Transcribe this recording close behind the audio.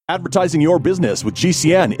Advertising your business with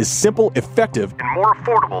GCN is simple, effective, and more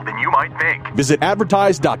affordable than you might think. Visit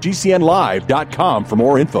advertise.gcnlive.com for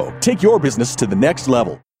more info. Take your business to the next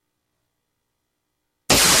level.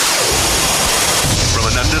 From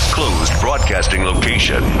an undisclosed broadcasting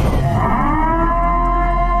location.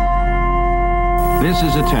 This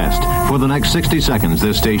is a test. For the next 60 seconds,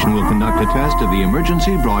 this station will conduct a test of the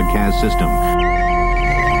emergency broadcast system.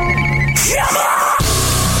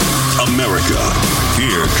 America,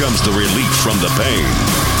 here comes the relief from the pain.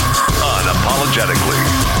 Unapologetically.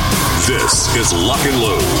 This is Lock and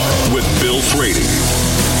Load with Bill Frady.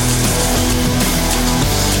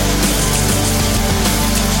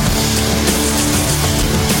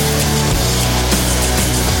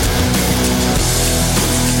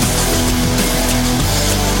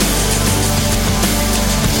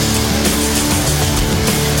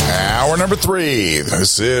 Hour number 3.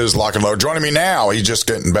 This is Lock and Load. Joining me now, he's just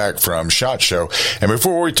getting back from SHOT Show. And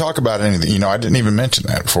before we talk about anything, I didn't even mention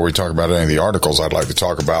that. Before we talk about any of the articles, I'd like to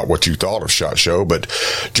talk about what you thought of SHOT Show. But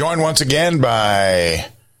joined once again by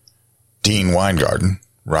Dean Weingarten,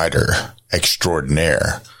 writer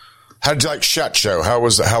extraordinaire. How did you like SHOT Show? How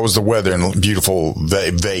was the weather in beautiful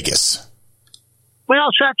Vegas? Well,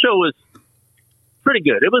 SHOT Show was pretty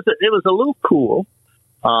good. It was a little cool.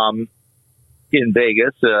 In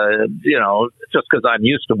Vegas, just because I'm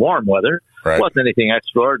used to warm weather. Right. It wasn't anything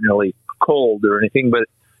extraordinarily cold or anything, but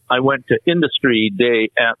I went to Industry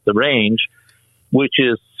Day at the range, which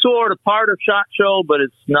is sort of part of SHOT Show, but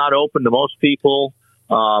it's not open to most people.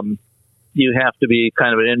 You have to be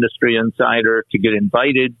kind of an industry insider to get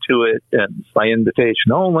invited to it, and it's by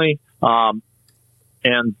invitation only. And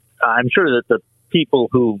I'm sure that the people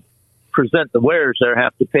who present the wares there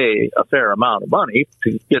have to pay a fair amount of money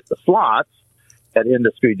to get the slots at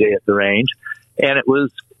Industry Day at the range. And it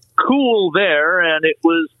was cool there, and it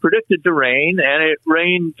was predicted to rain, and it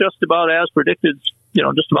rained just about as predicted,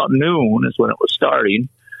 just about noon is when it was starting.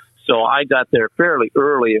 So I got there fairly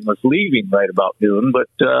early and was leaving right about noon, but,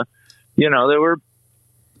 there were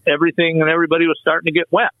everything and everybody was starting to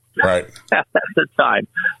get wet right at the time.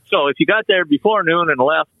 So if you got there before noon and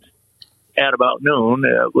left at about noon,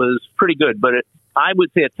 it was pretty good, but I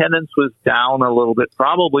would say attendance was down a little bit,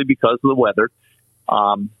 probably because of the weather.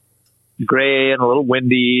 Gray and a little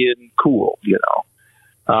windy and cool,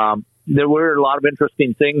 There were a lot of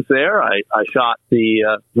interesting things there. I shot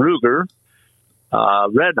the Ruger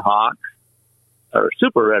Red Hawk, or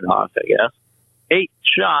Super Red Hawk, I guess.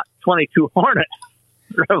 8-shot 22 Hornet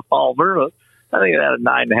revolver. I think it had a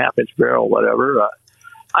 9.5-inch barrel, whatever.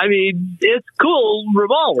 It's cool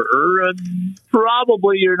revolver.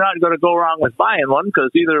 Probably you're not going to go wrong with buying one because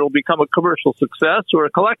either it'll become a commercial success or a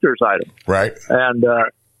collector's item. Right. And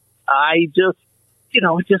I just,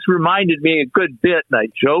 it just reminded me a good bit, and I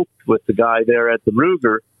joked with the guy there at the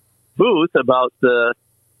Ruger booth about the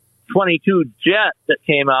 22 Jet that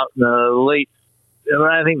came out in the late,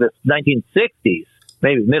 I think the 1960s,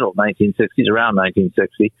 maybe middle 1960s, around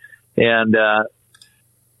 1960. And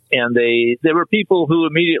there were people who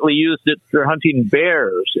immediately used it for hunting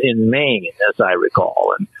bears in Maine, as I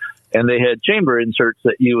recall. And they had chamber inserts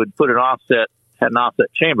that you would put had an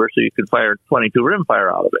offset chamber so you could fire 22 rimfire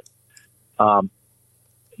out of it.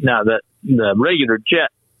 Now the regular jet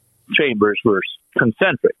chambers were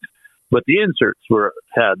concentric, but the inserts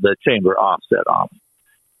had the chamber offset on them.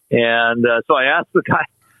 And so I asked the guy,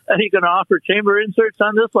 are you going to offer chamber inserts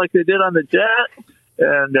on this like they did on the jet?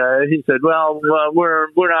 And he said, well, we're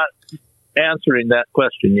not answering that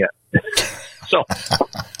question yet. So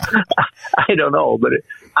I don't know, but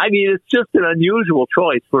it's just an unusual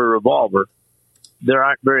choice for a revolver. There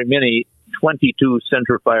aren't very many 22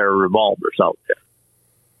 centerfire revolvers out there.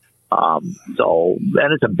 And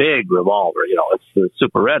it's a big revolver, it's the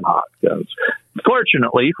Super Red Hawk.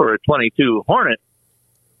 Fortunately for a 22 Hornet,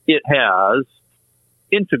 it has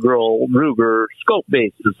integral Ruger scope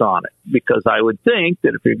bases on it, because I would think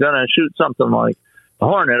that if you're going to shoot something like a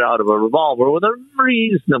Hornet out of a revolver with a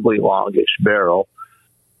reasonably longish barrel,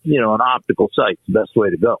 an optical sight's the best way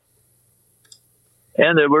to go.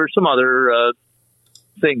 And there were some other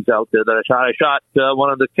things out there that I shot. I shot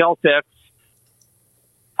one of the Kel-Tec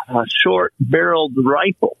short-barreled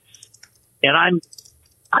rifles, and I'm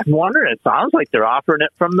wondering, it sounds like they're offering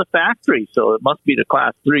it from the factory, so it must be the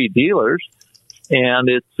Class 3 dealers. And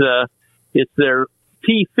it's their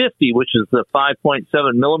P50, which is the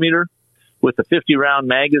 5.7 millimeter with a 50 round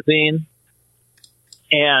magazine.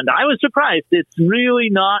 And I was surprised. It's really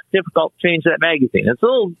not difficult to change that magazine. Takes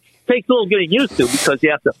a little getting used to, because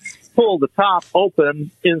you have to pull the top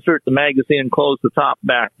open, insert the magazine, close the top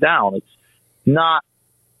back down. It's not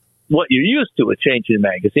what you're used to with changing the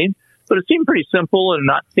magazine, but it seemed pretty simple and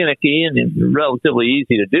not finicky and relatively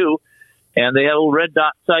easy to do. And they had a little red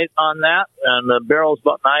dot sight on that, and the barrel's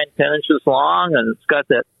about 9-10 inches long, and it's got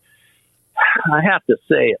that, I have to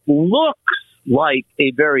say, it looks like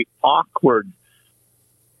a very awkward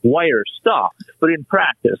wire stock, but in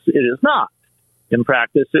practice, it is not. In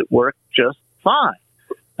practice, it worked just fine.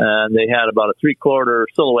 And they had about a 3/4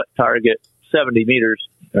 silhouette target, 70 meters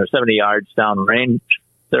or 70 yards down range,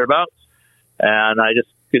 thereabouts. And I just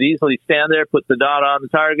could easily stand there, put the dot on the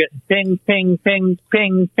target, ping, ping, ping,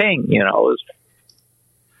 ping, ping. You know, it was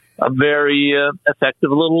a very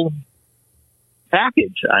effective little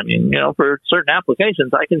package. I mean, you know, for certain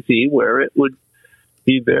applications, I can see where it would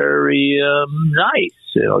be very nice.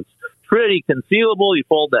 You know, it's pretty concealable. You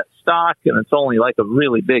fold that stock, and it's only like a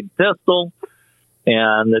really big pistol,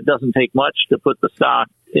 and it doesn't take much to put the stock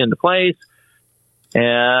into place.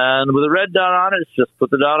 And with a red dot on it, it's just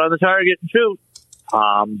put the dot on the target and shoot.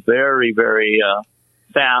 Very, very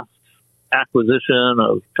fast acquisition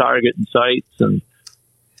of target and sights, and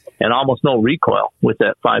almost no recoil with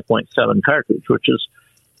that 5.7 cartridge, which is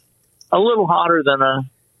a little hotter than a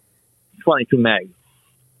 22 mag.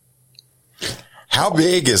 How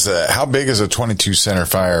big is a 22 center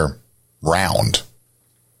fire round?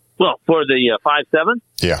 Well, for the 5.7,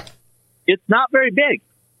 yeah, it's not very big.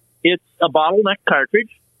 It's a bottleneck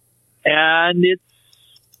cartridge, and it's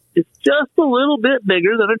just a little bit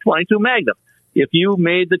bigger than a 22 Magnum. If you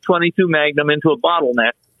made the 22 Magnum into a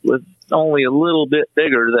bottleneck with only a little bit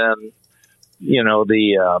bigger than, you know,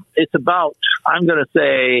 it's about, I'm going to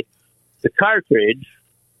say, the cartridge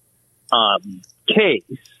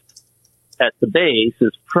case at the base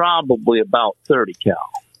is probably about 30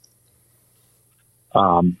 cal.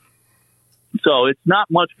 So it's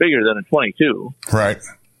not much bigger than a 22. Right.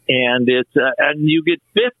 And and you get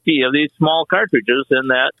 50 of these small cartridges in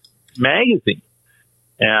that magazine.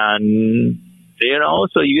 And, you know,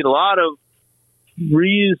 so you get a lot of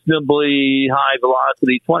reasonably high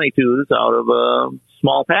velocity 22s out of a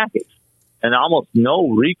small package, and almost no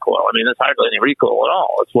recoil. I mean, there's hardly any recoil at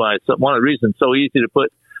all. That's why it's one of the reasons it's so easy to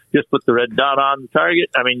just put the red dot on the target.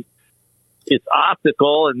 I mean, it's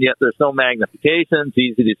optical, and yet there's no magnification. It's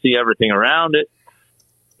easy to see everything around it.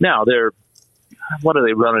 Now, what are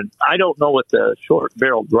they running? I don't know what the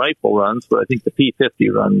short-barreled rifle runs, but I think the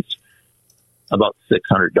P50 runs about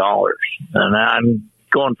 $600. And I'm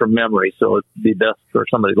going from memory, so it'd be best for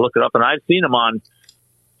somebody to look it up. And I've seen them on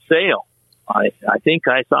sale. I think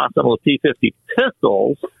I saw some of the P50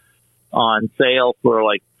 pistols on sale for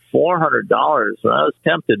like $400. And I was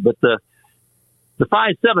tempted, but the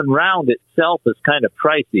 5.7 round itself is kind of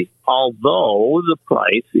pricey, although the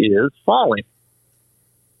price is falling.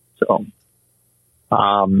 So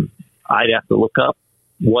I'd have to look up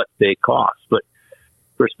what they cost. But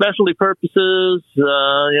for specialty purposes, you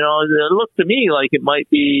know, it looked to me like it might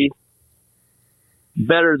be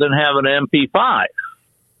better than having an MP5.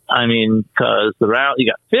 I mean, because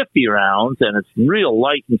you got 50 rounds, and it's real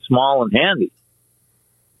light and small and handy.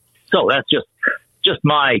 So that's just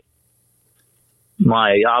my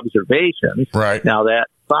observations. Right. Now, that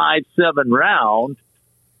 5.7 round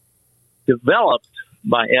developed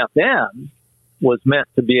by FN was meant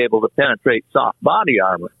to be able to penetrate soft body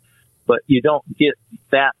armor, but you don't get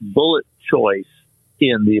that bullet choice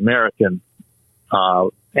in the American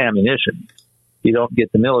ammunition. You don't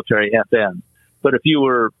get the military FN. But if you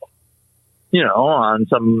were, you know, on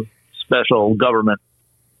some special government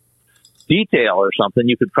detail or something,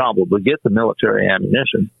 you could probably get the military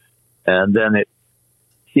ammunition, and then it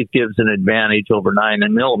gives an advantage over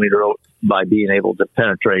 9mm by being able to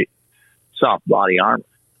penetrate soft body armor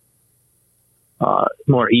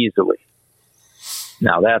more easily.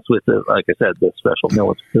 Now, that's with like I said, the special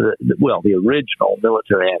military, the original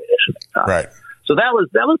military ammunition. Right. So that was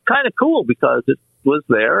kind of cool because it was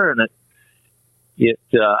there, and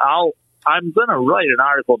I'm going to write an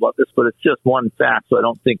article about this, but it's just one fact, so I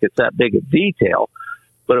don't think it's that big a detail.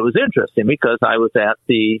 But it was interesting because I was at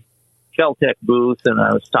the Kel-Tec booth, and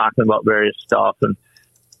I was talking about various stuff, and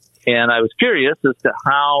I was curious as to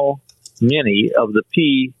how many of the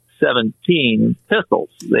P17 pistols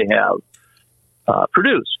they have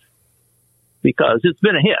produced, because it's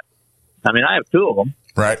been a hit. I mean, I have two of them.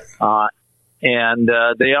 Right. And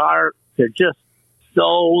they're just so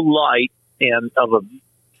light and of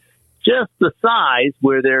just the size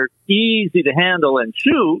where they're easy to handle and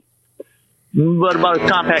shoot, but about as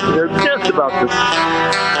compact as they're just about the.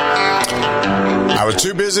 I was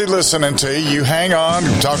too busy listening to you. You hang on.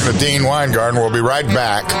 I'm talking to Dean Weingarten. We'll be right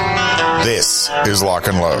back. This is Lock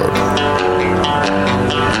and Load.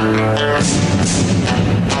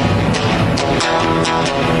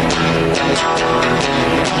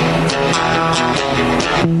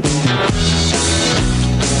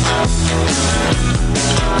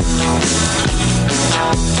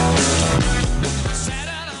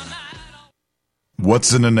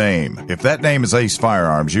 What's in a name? If that name is Ace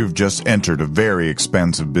Firearms, you've just entered a very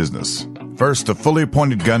expensive business. First, a fully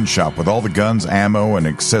appointed gun shop with all the guns, ammo, and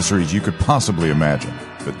accessories you could possibly imagine.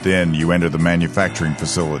 But then you enter the manufacturing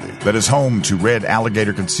facility that is home to Red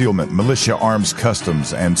Alligator Concealment, Militia Arms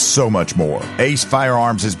Customs, and so much more. Ace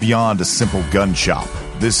Firearms is beyond a simple gun shop.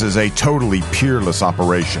 This is a totally peerless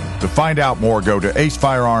operation. To find out more, go to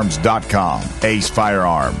acefirearms.com. Ace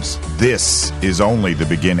Firearms. This is only the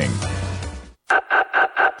beginning.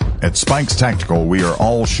 At Spikes Tactical, we are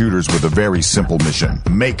all shooters with a very simple mission.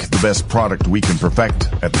 Make the best product we can perfect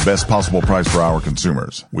at the best possible price for our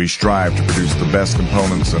consumers. We strive to produce the best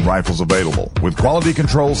components and rifles available, with quality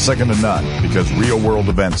control second to none, because real-world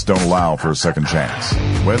events don't allow for a second chance.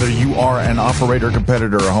 Whether you are an operator,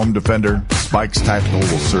 competitor, or home defender, Spikes Tactical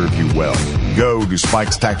will serve you well. Go to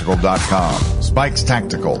spikestactical.com. Spikes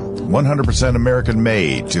Tactical, 100%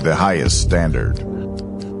 American-made to the highest standard.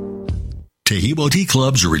 Tahibo Tea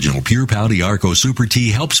Club's original Pure Pouty Arco Super Tea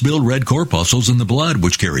helps build red corpuscles in the blood,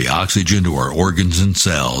 which carry oxygen to our organs and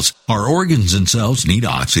cells. Our organs and cells need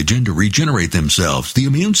oxygen to regenerate themselves. The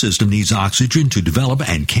immune system needs oxygen to develop,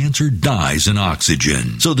 and cancer dies in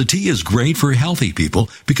oxygen. So the tea is great for healthy people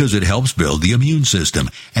because it helps build the immune system,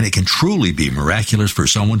 and it can truly be miraculous for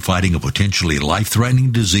someone fighting a potentially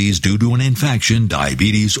life-threatening disease due to an infection,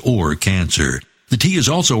 diabetes, or cancer. The tea is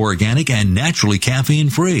also organic and naturally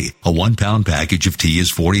caffeine-free. A 1-pound package of tea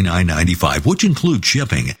is $49.95, which includes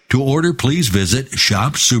shipping. To order, please visit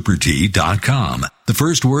shopsupertea.com. The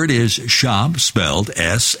first word is shop, spelled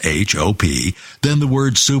S-H-O-P, then the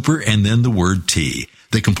word super, and then the word tea.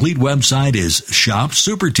 The complete website is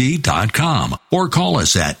shopsupertea.com, or call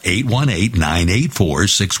us at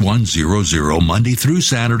 818-984-6100 Monday through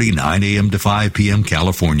Saturday, 9 a.m. to 5 p.m.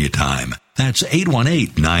 California time. That's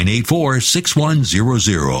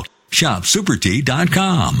 818-984-6100.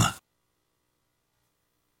 ShopSuperTea.com.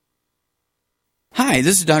 Hi,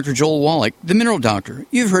 this is Dr. Joel Wallach, the Mineral Doctor.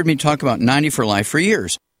 You've heard me talk about 90 for Life for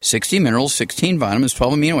years. 60 minerals, 16 vitamins,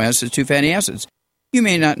 12 amino acids, 2 fatty acids. You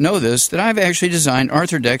may not know this, that I've actually designed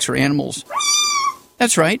Arthrodex for animals.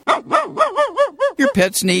 That's right. Your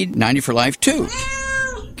pets need 90 for Life, too.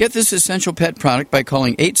 Get this essential pet product by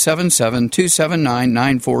calling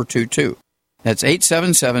 877-279-9422. That's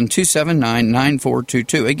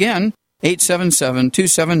 877-279-9422. Again,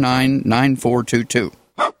 877-279-9422.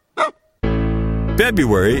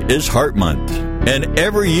 February is Heart Month, and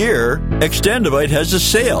every year, Extendivite has a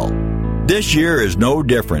sale. This year is no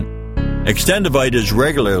different. Extendivite is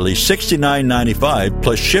regularly $69.95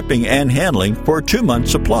 plus shipping and handling for a 2-month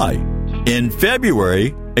supply. In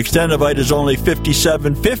February, Extendivite is only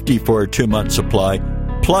 $57.50 for a 2-month supply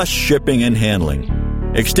plus shipping and handling.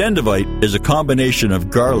 Extendivite is a combination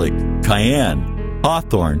of garlic, cayenne,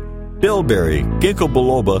 hawthorn, bilberry, ginkgo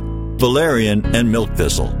biloba, valerian, and milk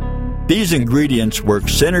thistle. These ingredients work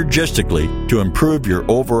synergistically to improve your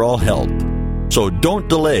overall health. So don't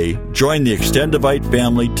delay. Join the Extendivite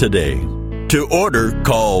family today. To order,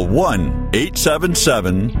 call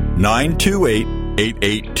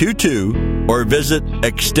 1-877-928-8822 or visit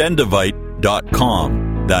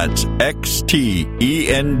extendivite.com. That's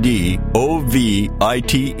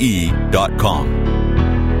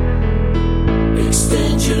XTENDOVITE.com.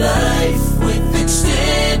 Extend your life with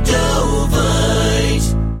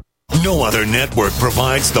Extendovite. No other network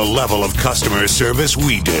provides the level of customer service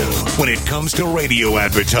we do. When it comes to radio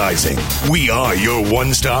advertising, we are your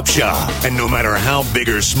one-stop shop. And no matter how big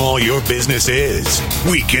or small your business is,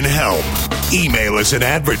 we can help. Email us at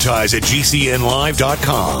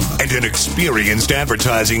advertise@gcnlive.com, and an experienced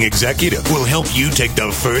advertising executive will help you take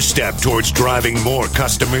the first step towards driving more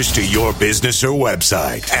customers to your business or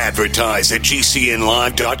website.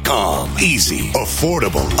 Advertise@gcnlive.com. Easy,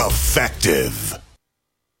 affordable, effective.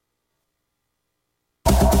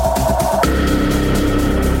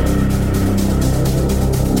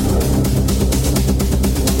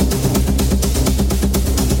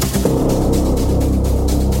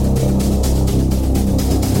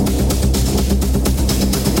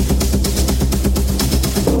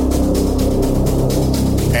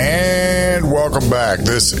 Welcome back.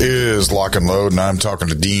 This is Lock and Load, and I'm talking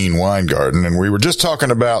to Dean Weingarten, and we were just talking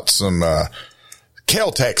about some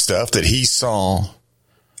Kel-Tec stuff that he saw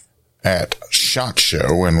at SHOT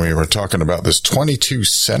Show, and we were talking about this 22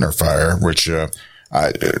 centerfire, which is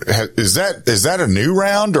that a new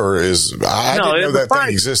round, or I didn't know that thing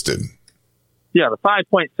existed. Yeah, the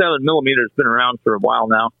 5.7 millimeter has been around for a while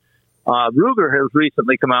now. Ruger has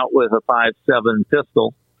recently come out with a 5.7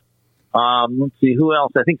 pistol. Let's see, who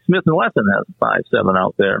else? I think Smith & Wesson has a 5.7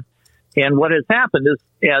 out there. And what has happened is,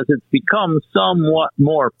 as it's become somewhat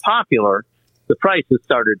more popular, the price has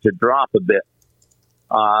started to drop a bit.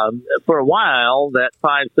 For a while, that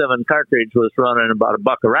 5.7 cartridge was running about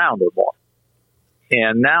 $1 a round or more.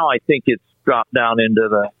 And now I think it's dropped down into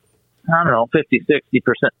the,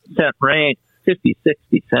 50-60% range,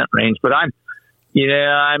 50-60 cent range. But I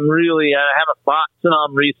haven't bought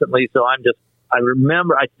some recently, so I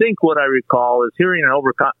think what I recall is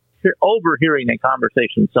overhearing a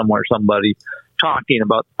conversation somewhere, somebody talking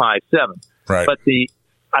about the 5.7. Right. But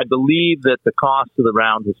I believe that the cost of the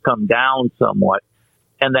round has come down somewhat,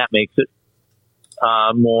 and that makes it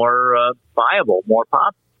more viable, more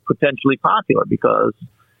potentially popular, because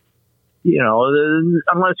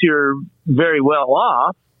unless you're very well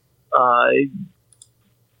off,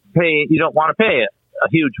 you don't want to pay a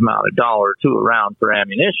huge amount, $1 or $2 a round for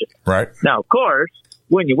ammunition. Right. Now, of course,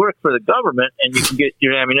 when you work for the government and you can get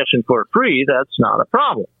your ammunition for free, that's not a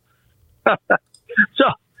problem.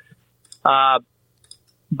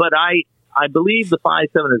 But I believe the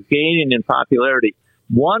 5.7 is gaining in popularity.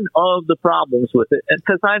 One of the problems with it,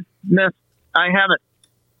 because I haven't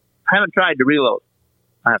tried to reload,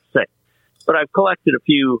 I have to say, but I've collected a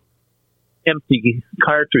few empty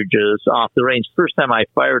cartridges off the range. First time I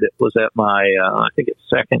fired it was at my, I think it's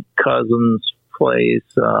second cousin's place,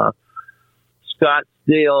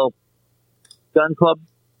 Scottsdale Gun Club.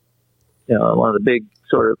 One of the big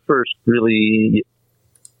sort of first really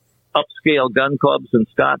upscale gun clubs in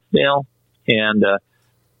Scottsdale. And I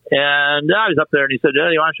was up there and he said, "Oh,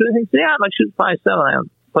 you want to shoot anything?" I said, "Yeah, I'd like to shoot 5.7. I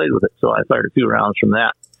haven't played with it." So I fired a few rounds from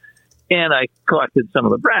that. And I collected some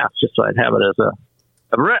of the brass just so I'd have it as a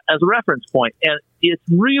reference point. And it's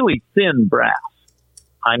really thin brass.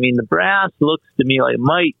 I mean, the brass looks to me like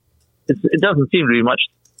it doesn't seem to be much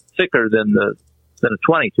thicker than a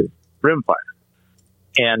 22 rimfire.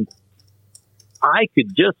 And I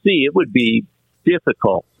could just see it would be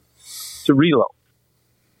difficult to reload.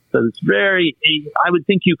 So I would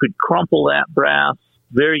think you could crumple that brass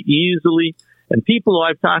very easily. And people who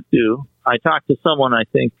I talked to someone, I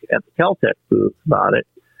think, at the Kel-Tec booth about it.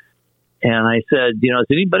 And I said, has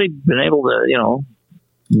anybody been able to,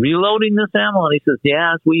 reloading this ammo? And he says,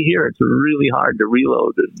 "Yeah, as we hear, it's really hard to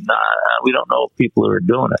reload. And we don't know if people are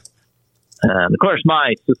doing it." And of course,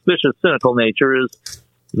 my suspicious, cynical nature is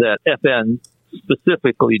that FN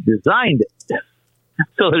specifically designed it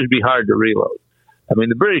so that it'd be hard to reload. I mean,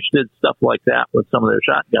 the British did stuff like that with some of their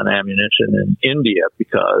shotgun ammunition in India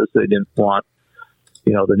because they didn't want,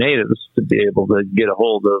 the natives to be able to get a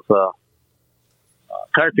hold of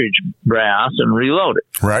cartridge brass and reload it.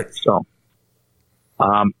 Right. So,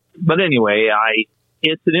 but anyway,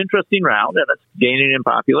 it's an interesting round and it's gaining in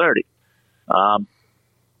popularity. Now,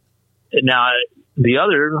 the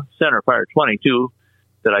other centerfire 22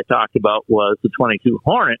 that I talked about was the 22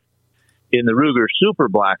 Hornet in the Ruger Super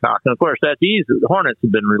Blackhawk. And of course, that's easy. The Hornets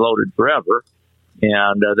have been reloaded forever,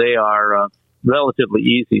 and they are relatively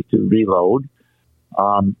easy to reload.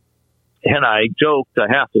 And I joked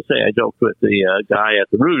with the guy at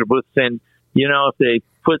the Ruger booth saying, if they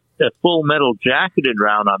put a full metal jacketed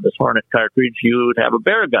round on this Hornet cartridge, you would have a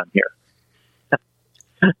bear gun here.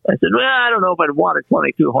 I said, well, I don't know if I'd want a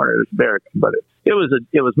 22 Hornet as a bear gun, but it was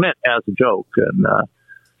meant as a joke. And,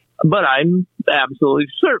 but I'm absolutely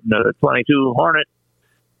certain that a 22 Hornet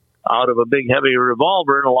out of a big heavy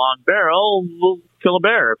revolver and a long barrel will kill a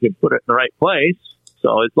bear if you put it in the right place.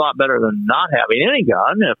 So it's a lot better than not having any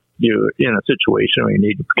gun if you're in a situation where you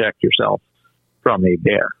need to protect yourself from a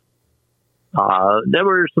bear. There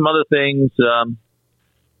were some other things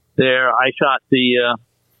there. I shot the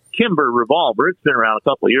Kimber revolver. It's been around a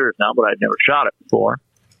couple of years now, but I'd never shot it before.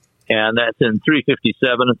 And that's in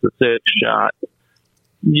 357. It's a 6-shot.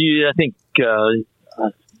 I think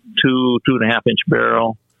 2.5 inch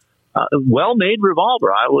barrel. Well-made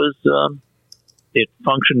revolver. It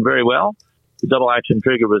functioned very well. The double action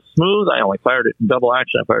trigger was smooth. I only fired it in double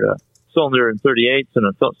action. I fired a cylinder in 38s and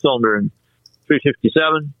a cylinder in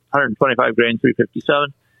 357, 125 grain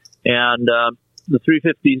 357. And the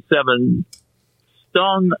 357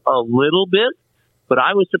 stung a little bit, but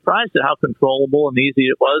I was surprised at how controllable and easy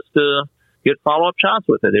it was to get follow-up shots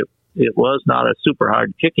with it. It was not a super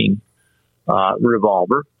hard kicking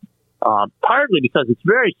revolver, partly because it's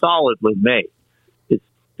very solidly made. It's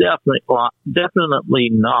definitely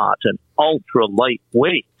not an ultra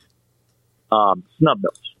lightweight snub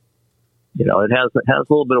nose. It has a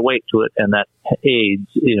little bit of weight to it, and that aids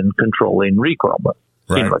in controlling recoil. But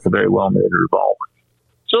it seems like a very well-made revolver.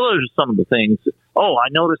 So those are some of the things. Oh, I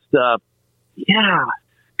noticed. I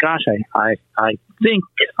think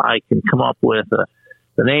I can come up with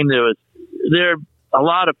the name. There a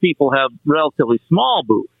lot of people have relatively small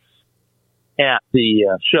booths at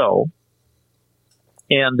the show,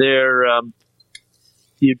 and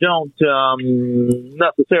you don't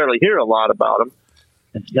necessarily hear a lot about them.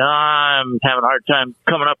 I'm having a hard time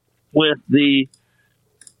coming up with the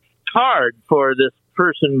card for this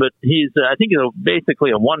person, but I think he's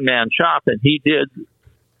basically a one-man shop, and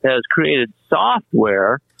has created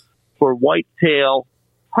software for whitetail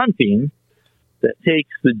hunting that takes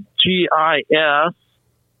the GIS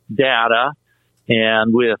data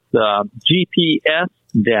and with GPS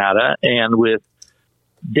data and with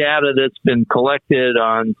data that's been collected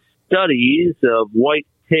on studies of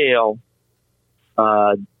whitetail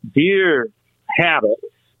deer habits,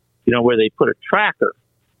 where they put a tracker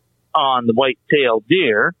on the white-tailed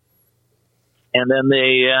deer, and then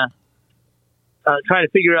they try to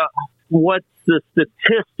figure out what's the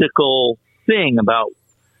statistical thing about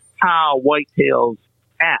how whitetails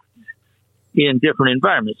act in different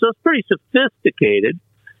environments. So it's pretty sophisticated.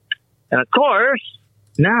 And, of course,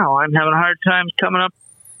 now I'm having a hard time coming up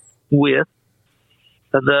with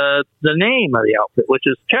the name of the outfit, which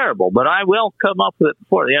is terrible. But I will come up with it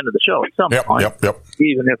before the end of the show at some point,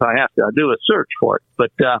 even if I have to do a search for it.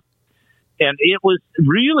 But and it was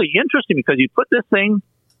really interesting because you put this thing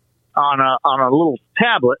on a little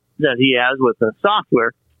tablet that he has with the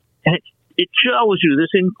software, and it shows you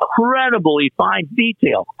this incredibly fine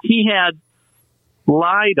detail. He had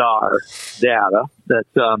LiDAR data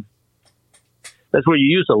that's where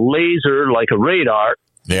you use a laser like a radar.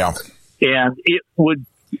 Yeah. And he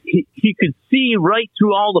could see right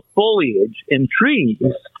through all the foliage and trees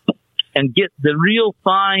and get the real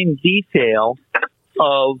fine detail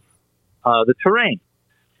of the terrain.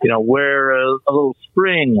 Where a little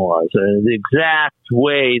spring was, the exact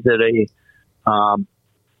way that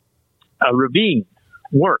a ravine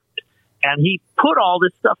worked. And he put all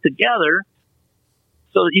this stuff together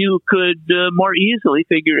so that you could more easily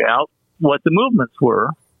figure out what the movements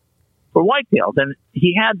were for whitetails. And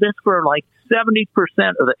he had this for like 70%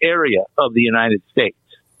 of the area of the United States,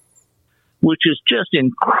 which is just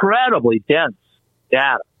incredibly dense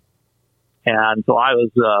data. And so I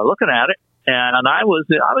was looking at it, and I was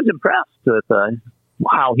impressed with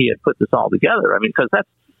how he had put this all together. I mean, because that's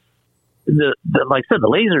like I said,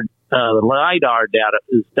 the LiDAR data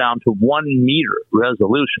is down to 1 meter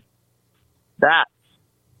resolution. That's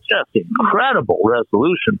just incredible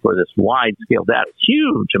resolution for this wide scale data,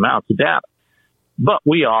 huge amounts of data. But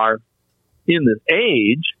we are in this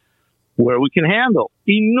age where we can handle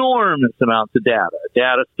enormous amounts of data.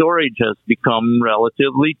 Data storage has become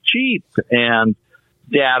relatively cheap, and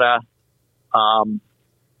data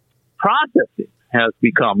processing has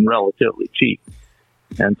become relatively cheap.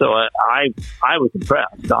 And so I was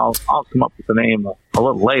impressed. I'll come up with the name a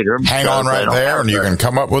little later. Hang on right there, and you can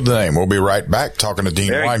come up with the name. We'll be right back talking to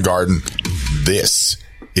Dean Weingarten. This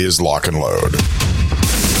is Lock and Load.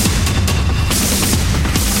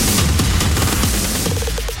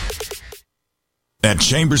 At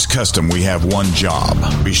Chambers Custom, we have one job.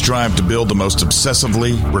 We strive to build the most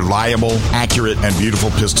obsessively reliable, accurate, and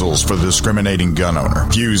beautiful pistols for the discriminating gun owner.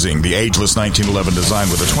 Fusing the ageless 1911 design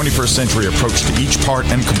with a 21st century approach to each part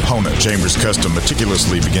and component, Chambers Custom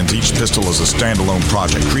meticulously begins each pistol as a standalone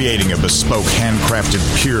project, creating a bespoke, handcrafted,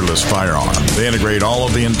 peerless firearm. They integrate all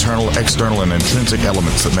of the internal, external, and intrinsic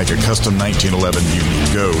elements that make a custom 1911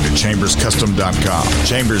 unique. Go to chamberscustom.com.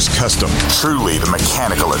 Chambers Custom, truly the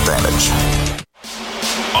mechanical advantage.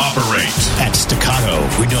 Operate. At Staccato,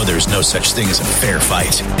 we know there's no such thing as a fair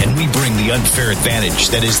fight, and we bring the unfair advantage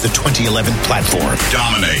that is the 2011 platform.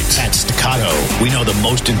 Dominate. At Staccato, we know the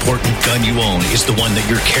most important gun you own is the one that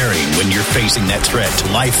you're carrying when you're facing that threat to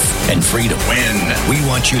life and freedom. Win. We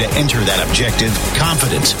want you to enter that objective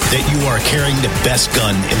confident that you are carrying the best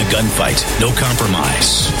gun in the gunfight. No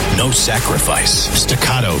compromise. No sacrifice.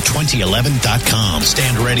 Staccato2011.com.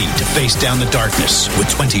 Stand ready to face down the darkness with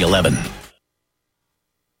 2011.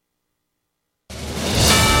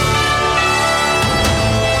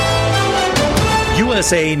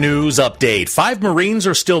 USA News Update. 5 Marines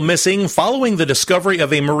are still missing following the discovery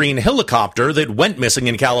of a Marine helicopter that went missing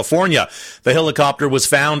in California. The helicopter was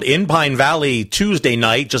found in Pine Valley Tuesday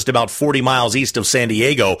night, just about 40 miles east of San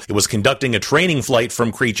Diego. It was conducting a training flight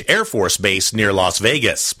from Creech Air Force Base near Las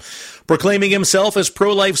Vegas. Proclaiming himself as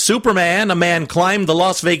pro-life Superman, a man climbed the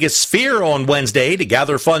Las Vegas Sphere on Wednesday to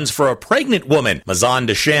gather funds for a pregnant woman. Mazan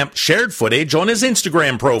Deschamps shared footage on his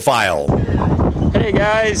Instagram profile. Hey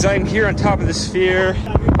guys, I'm here on top of the Sphere.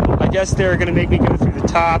 I guess they're going to make me go through the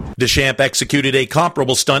top. Deschamps executed a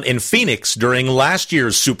comparable stunt in Phoenix during last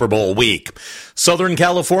year's Super Bowl week. Southern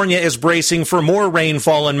California is bracing for more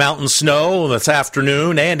rainfall and mountain snow this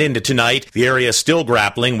afternoon and into tonight. The area is still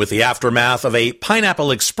grappling with the aftermath of a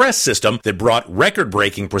Pineapple Express system that brought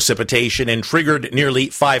record-breaking precipitation and triggered nearly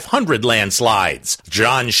 500 landslides.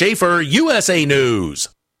 John Schaefer, USA News.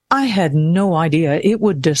 I had no idea it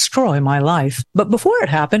would destroy my life. But before it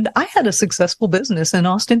happened, I had a successful business in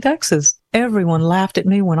Austin, Texas. Everyone laughed at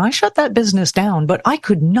me when I shut that business down, but I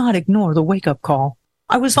could not ignore the wake-up call.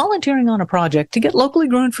 I was volunteering on a project to get locally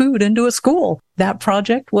grown food into a school. That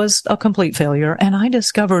project was a complete failure, and I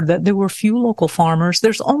discovered that there were few local farmers.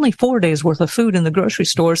 There's only 4 days worth of food in the grocery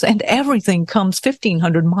stores, and everything comes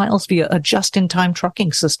 1,500 miles via a just-in-time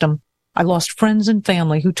trucking system. I lost friends and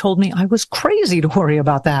family who told me I was crazy to worry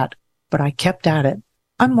about that, but I kept at it.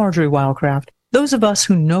 I'm Marjorie Wildcraft. Those of us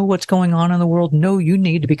who know what's going on in the world know you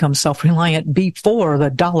need to become self-reliant before the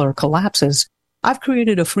dollar collapses. I've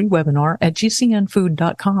created a free webinar at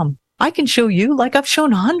gcnfood.com. I can show you, like I've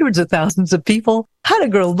shown hundreds of thousands of people, how to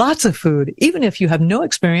grow lots of food, even if you have no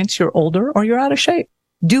experience, you're older, or you're out of shape.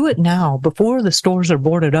 Do it now before the stores are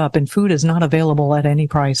boarded up and food is not available at any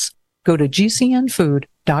price. Go to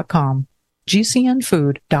gcnfood.com.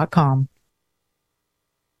 gcnfood.com.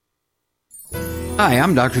 Hi,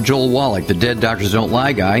 I'm Dr. Joel Wallach, the Dead Doctors Don't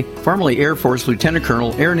Lie guy, formerly Air Force Lieutenant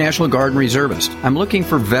Colonel, Air National Guard and Reservist. I'm looking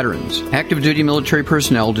for veterans, active duty military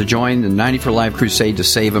personnel to join the 90 for Life crusade to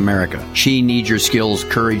save America. She needs your skills,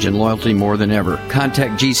 courage, and loyalty more than ever.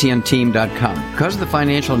 Contact GCNteam.com. Because of the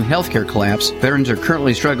financial and healthcare collapse, veterans are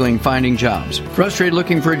currently struggling finding jobs. Frustrated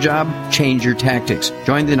looking for a job? Change your tactics.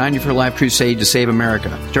 Join the 90 for Life crusade to save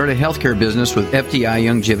America. Start a healthcare business with FDI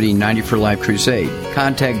Longevity 90 for Life crusade.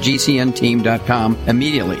 Contact GCNteam.com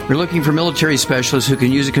immediately. We're looking for military specialists who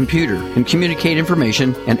can use a computer and communicate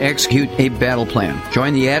information and execute a battle plan.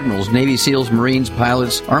 Join the admirals, Navy SEALs, Marines,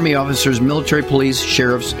 pilots, Army officers, military police,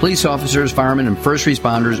 sheriffs, police officers, firemen, and first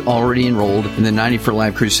responders already enrolled in the 90 for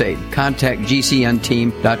Life crusade. Contact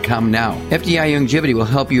GCNteam.com now. FDI Longevity will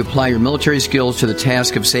help you apply your military skills to the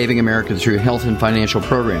task of saving America through health and financial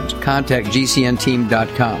programs. Contact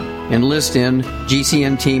GCNteam.com. Enlist in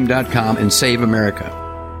GCNteam.com and save America.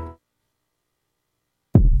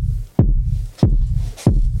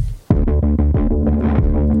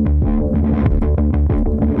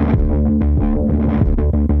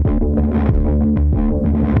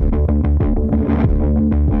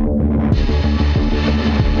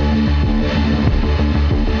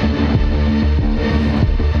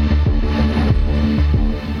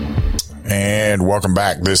 Welcome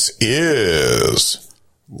back. This is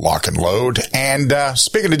Lock and Load. And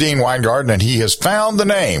speaking to Dean Weingarten, and he has found the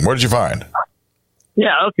name. What did you find?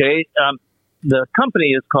 Yeah, okay. The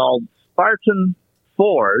company is called Spartan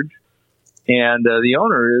Forge, and the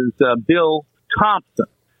owner is Bill Thompson.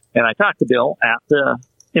 And I talked to Bill at the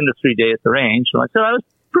industry day at the range, and I said I was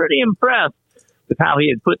pretty impressed with how he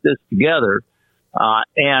had put this together.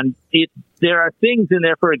 And there are things in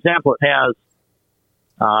there. For example, it has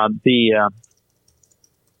the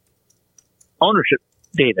ownership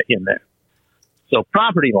data in there. So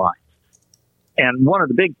property lines. And one of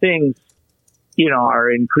the big things,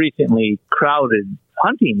 our increasingly crowded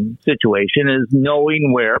hunting situation is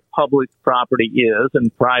knowing where public property is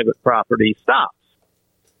and private property stops.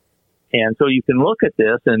 And so you can look at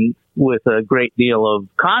this and with a great deal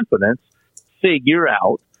of confidence, figure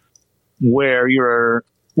out when you're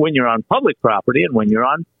on public property and when you're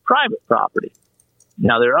on private property.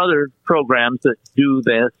 Now, there are other programs that do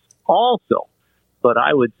this also, but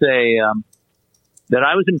I would say that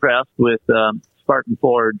I was impressed with Spartan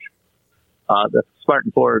Forge, the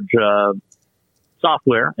Spartan Forge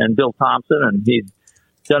software, and Bill Thompson, and he's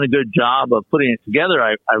done a good job of putting it together.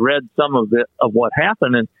 I read some of what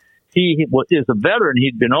happened, and he is a veteran.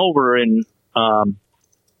 He'd been over in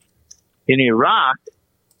Iraq,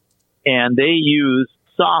 and they used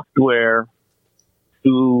software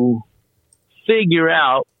to figure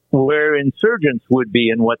out where insurgents would be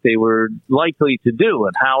and what they were likely to do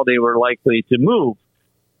and how they were likely to move.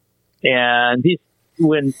 And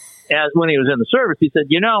when he was in the service, he said,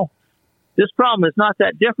 this problem is not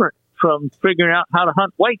that different from figuring out how to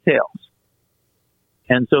hunt whitetails.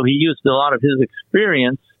 And so he used a lot of his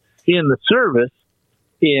experience in the service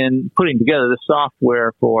in putting together the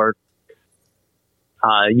software for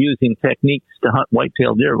using techniques to hunt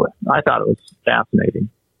whitetail deer with. I thought it was fascinating.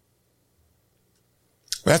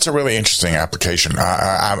 That's a really interesting application.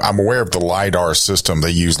 I'm aware of the LiDAR system.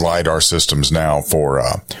 They use LiDAR systems now for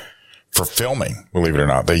filming, believe it or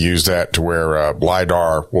not. They use that to where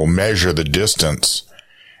LiDAR will measure the distance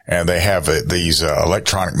and they have these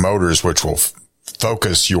electronic motors which will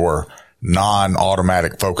focus your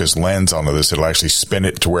non-automatic focus lens onto this. It'll actually spin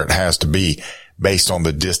it to where it has to be based on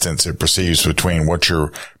the distance it perceives between what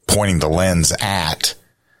you're pointing the lens at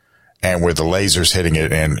and with the lasers hitting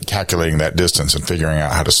it and calculating that distance and figuring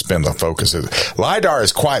out how to spin the focus. LiDAR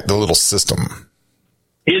is quite the little system.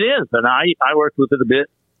 It is, and I worked with it a bit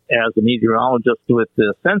as a meteorologist with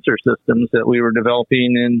the sensor systems that we were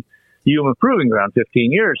developing in Human Proving Ground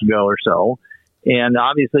 15 years ago or so. And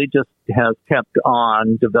obviously just has kept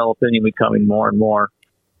on developing and becoming more and more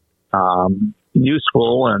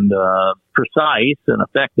useful and precise and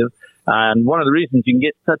effective. And one of the reasons you can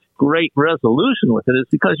get such great resolution with it is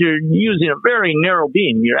because you're using a very narrow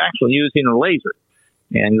beam. You're actually using a laser.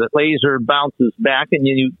 And the laser bounces back and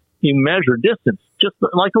you measure distance, just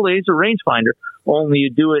like a laser rangefinder, only you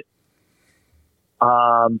do it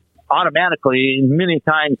automatically many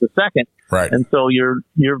times a second. Right. And so you're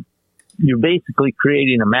basically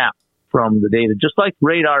creating a map from the data, just like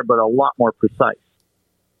radar, but a lot more precise.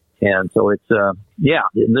 And so it's,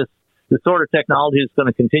 this sort of technology is going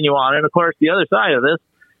to continue on. And of course, the other side of this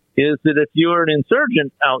is that if you're an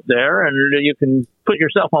insurgent out there and you can put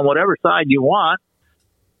yourself on whatever side you want,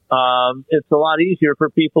 it's a lot easier for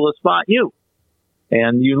people to spot you.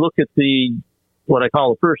 And you look at what I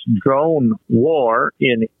call the first drone war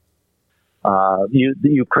in, the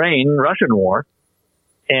Ukraine-Russian war,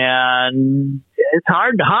 and it's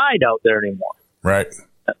hard to hide out there anymore. Right.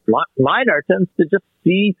 LiDAR tends to just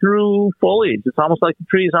see through foliage. It's almost like the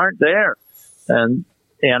trees aren't there. And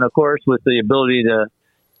of course, with the ability to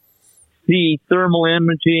see thermal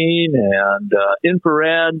imaging and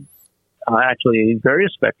infrared, actually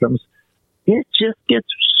various spectrums, it just gets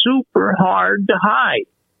super hard to hide,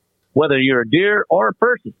 whether you're a deer or a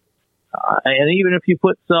person. And even if you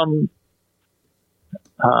put some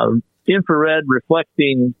infrared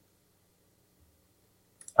reflecting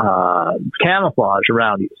camouflage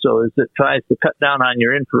around you, so as it tries to cut down on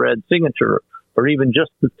your infrared signature or even just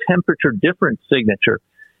the temperature difference signature,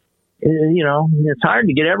 it's hard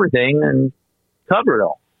to get everything and cover it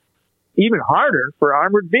all. Even harder for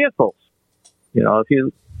armored vehicles,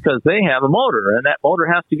 because they have a motor, and that motor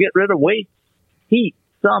has to get rid of weight, heat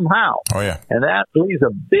somehow. Oh yeah, and that leaves a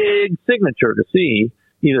big signature to see,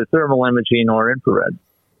 either thermal imaging or infrared.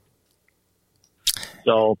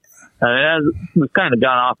 So, we've kind of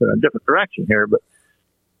gone off in a different direction here, but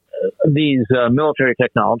these military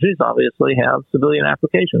technologies obviously have civilian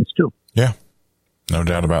applications too. Yeah, no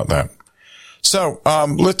doubt about that. So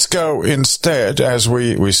let's go instead, as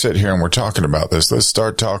we sit here and we're talking about this, let's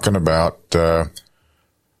start talking about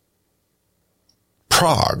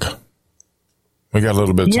Prague. We got a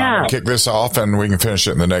little bit of time to kick this off, and we can finish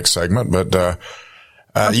it in the next segment, but okay.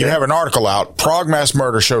 You have an article out. Prague mass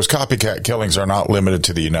murder shows copycat killings are not limited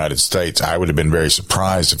to the United States. I would have been very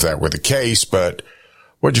surprised if that were the case, but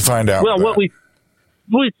what'd you find out? Well, what we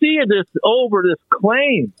see this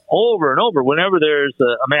claim over and over whenever there's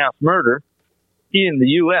a mass murder in the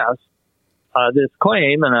U.S., this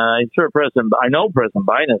claim, and I know President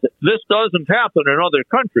Biden is, this doesn't happen in other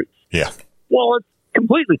countries. Yeah. Well, it's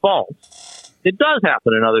completely false. It does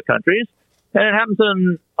happen in other countries. And it happens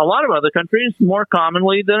in a lot of other countries more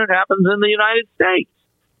commonly than it happens in the United States.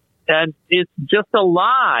 And it's just a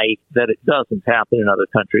lie that it doesn't happen in other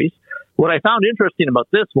countries. What I found interesting about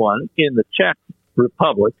this one in the Czech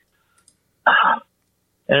Republic,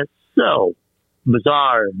 and it's so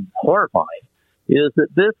bizarre and horrifying, is that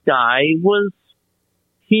this guy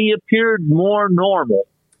he appeared more normal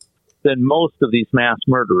than most of these mass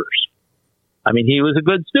murderers. I mean, he was a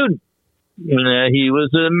good student. He was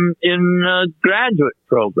in a graduate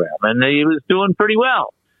program, and he was doing pretty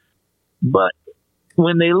well. But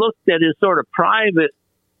when they looked at his sort of private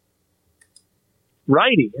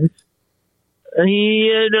writings, he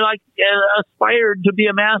had aspired to be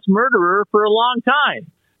a mass murderer for a long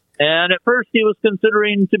time. And at first he was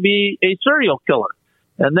considering to be a serial killer.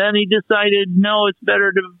 And then he decided, no, it's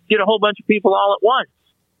better to get a whole bunch of people all at once.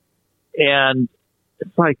 And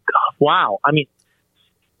it's like, wow. I mean,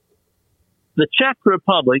 the Czech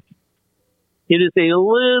Republic, it is a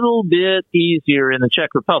little bit easier in the Czech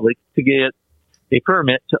Republic to get a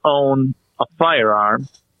permit to own a firearm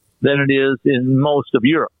than it is in most of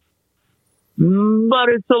Europe. But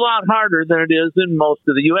it's a lot harder than it is in most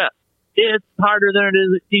of the U.S. It's harder than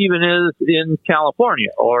it even is in California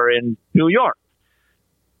or in New York.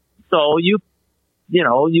 So you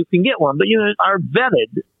can get one, but you are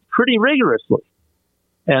vetted pretty rigorously.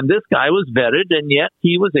 And this guy was vetted, and yet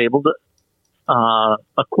he was able to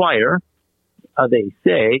acquire, they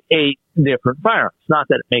say, 8 different firearms. Not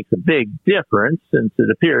that it makes a big difference, since it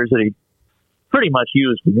appears that he pretty much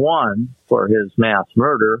used one for his mass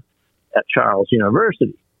murder at Charles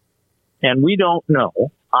University. And we don't know.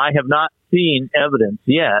 I have not seen evidence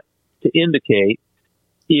yet to indicate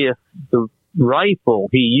if the rifle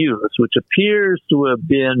he used, which appears to have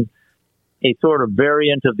been a sort of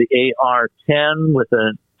variant of the AR-10 with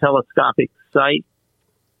a telescopic sight,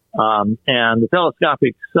 and the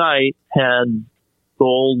telescopic sight had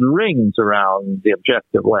gold rings around the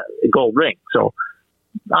objective lens, a gold ring. So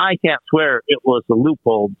I can't swear it was a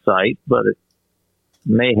Leupold sight, but it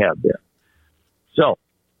may have been. So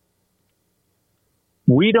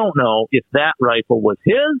we don't know if that rifle was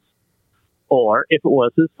his or if it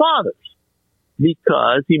was his father's,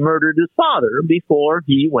 because he murdered his father before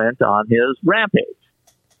he went on his rampage.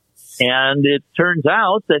 And it turns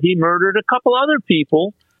out that he murdered a couple other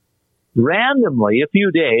people randomly a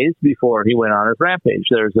few days before he went on his rampage.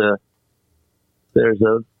 There's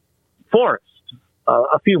a forest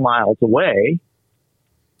a few miles away,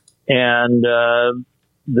 and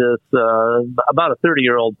this about a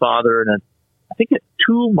 30-year-old father and I think a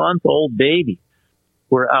 2-month-old baby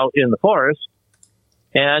were out in the forest,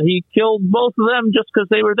 and he killed both of them just because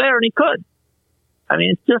they were there and he could. I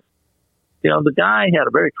mean, it's just, the guy had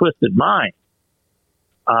a very twisted mind.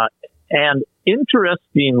 And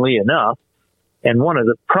interestingly enough, and one of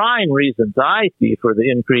the prime reasons I see for the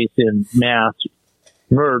increase in mass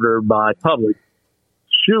murder by public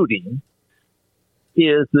shooting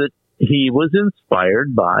is that he was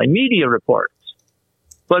inspired by media reports.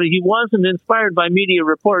 But he wasn't inspired by media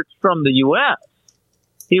reports from the U.S.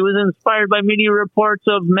 He was inspired by media reports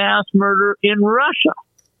of mass murder in Russia.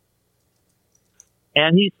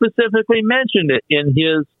 And he specifically mentioned it in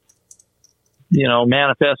his,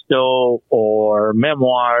 manifesto or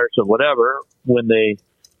memoirs or whatever when the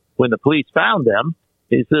police found them.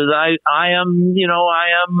 He says, I am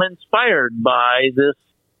inspired by this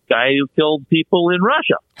guy who killed people in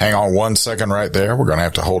Russia. Hang on 1 second right there. We're going to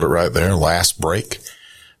have to hold it right there. Last break.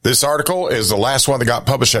 This article is the last one that got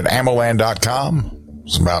published at ammoland.com.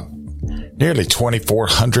 It's about nearly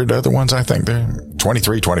 2,400 other ones, I think. There,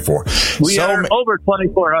 23, 24. We are over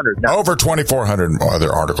 2,400 now. Over 2,400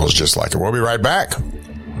 other articles just like it. We'll be right back.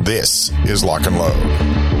 This is Lock and Load.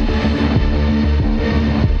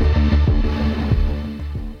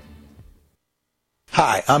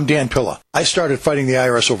 Hi, I'm Dan Pilla. I started fighting the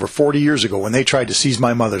IRS over 40 years ago when they tried to seize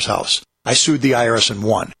my mother's house. I sued the IRS and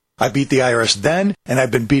won. I beat the IRS then, and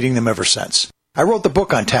I've been beating them ever since. I wrote the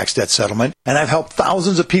book on tax debt settlement, and I've helped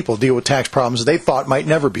thousands of people deal with tax problems they thought might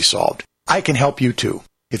never be solved. I can help you too.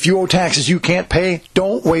 If you owe taxes you can't pay,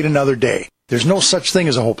 don't wait another day. There's no such thing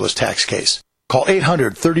as a hopeless tax case. Call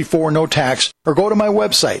 800-34-NO-TAX or go to my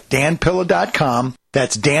website, danpilla.com.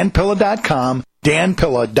 That's danpilla.com,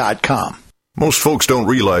 danpilla.com. Most folks don't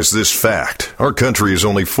realize this fact. Our country is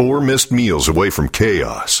only 4 missed meals away from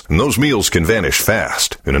chaos, and those meals can vanish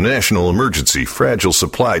fast. In a national emergency, fragile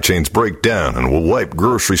supply chains break down and will wipe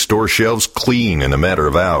grocery store shelves clean in a matter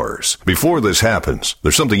of hours. Before this happens,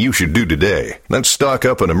 there's something you should do today. That's stock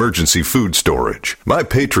up on emergency food storage. My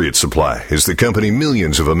Patriot Supply is the company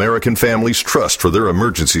millions of American families trust for their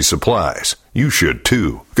emergency supplies. You should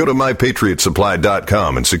too. Go to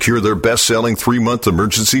MyPatriotSupply.com and secure their best-selling 3-month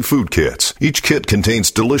emergency food kits. Each kit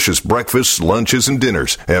contains delicious breakfasts, lunches, and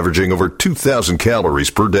dinners, averaging over 2,000 calories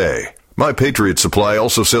per day. My Patriot Supply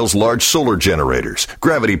also sells large solar generators,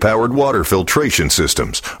 gravity-powered water filtration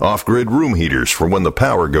systems, off-grid room heaters for when the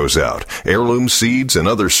power goes out, heirloom seeds, and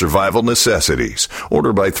other survival necessities.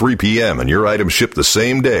 Order by 3 p.m. and your items ship the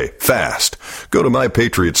same day, fast. Go to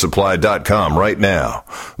MyPatriotSupply.com right now.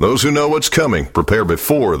 Those who know what's coming, prepare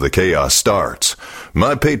before the chaos starts.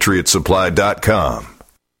 MyPatriotSupply.com.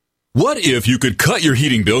 What if you could cut your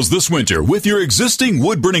heating bills this winter with your existing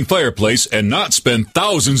wood-burning fireplace and not spend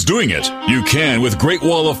thousands doing it? You can with Great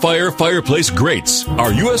Wall of Fire fireplace grates.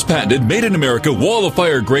 Our U.S. patented made-in-America Wall of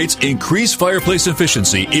Fire grates increase fireplace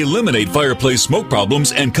efficiency, eliminate fireplace smoke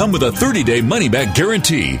problems, and come with a 30-day money-back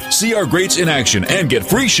guarantee. See our grates in action and get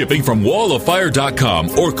free shipping from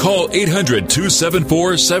walloffire.com or call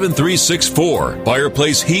 800-274-7364.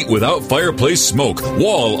 Fireplace heat without fireplace smoke.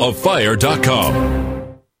 walloffire.com.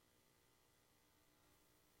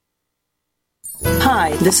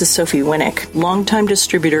 Hi, this is Sophie Winnick, longtime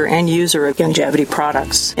distributor and user of Youngevity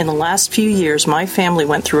products. In the last few years, my family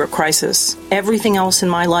went through a crisis. Everything else in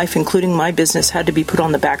my life, including my business, had to be put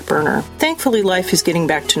on the back burner. Thankfully, life is getting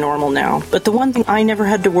back to normal now, but the one thing I never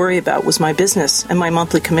had to worry about was my business and my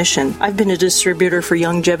monthly commission. I've been a distributor for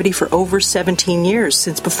Youngevity for over 17 years,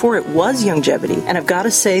 since before it was Youngevity, and I've got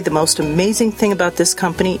to say the most amazing thing about this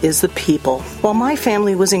company is the people. While my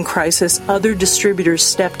family was in crisis, other distributors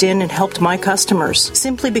stepped in and helped my customers customers,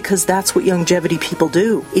 simply because that's what longevity people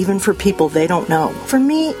do, even for people they don't know. For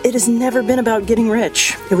me, it has never been about getting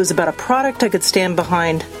rich. It was about a product I could stand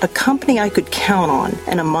behind, a company I could count on,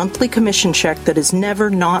 and a monthly commission check that has never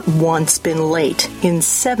not once been late in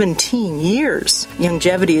 17 years.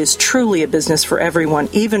 Longevity is truly a business for everyone,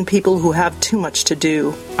 even people who have too much to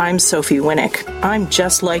do. I'm Sophie Winnick. I'm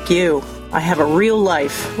just like you. I have a real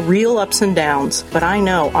life, real ups and downs, but I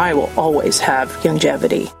know I will always have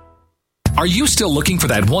longevity. Are you still looking for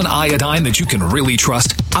that one iodine that you can really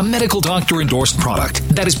trust? A medical doctor-endorsed product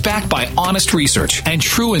that is backed by honest research and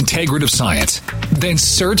true integrative science? Then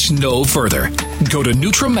search no further. Go to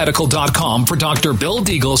NutriMedical.com for Dr. Bill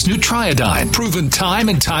Deagle's Nutriodine, proven time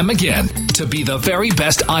and time again to be the very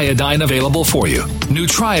best iodine available for you.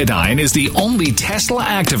 Nutriodine is the only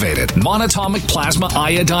Tesla-activated monatomic plasma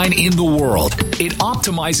iodine in the world. It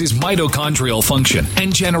optimizes mitochondrial function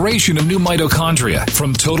and generation of new mitochondria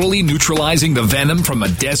from totally neutralizing the venom from a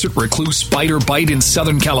desert recluse spider bite in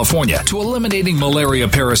Southern California to eliminating malaria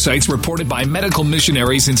parasites reported by medical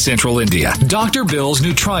missionaries in central India. Dr. Bill's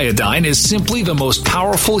Nutriodine is simply the most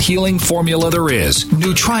powerful healing formula there is.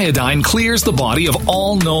 Nutriodine clears the body of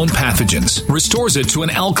all known pathogens, restores it to an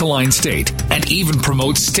alkaline state, and even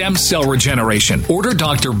promotes stem cell regeneration. Order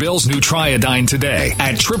Dr. Bill's Nutriodine today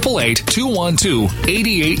at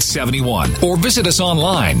 888-212-8871 or visit us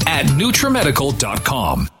online at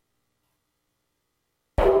NutriMedical.com.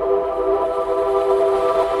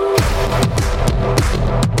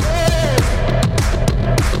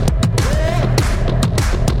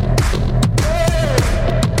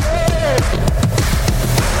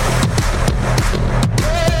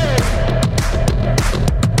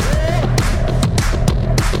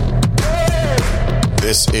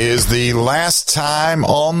 This is the last time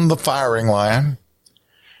on the firing line.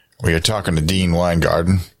 We are talking to Dean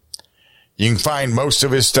Weingarten. You can find most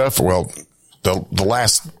of his stuff, well, the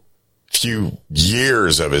last few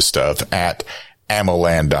years of his stuff at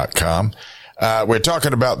ammoland.com. We're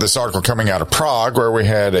talking about this article coming out of Prague where we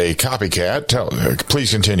had a copycat.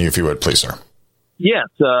 Please continue if you would, please, sir. Yes,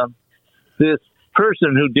 this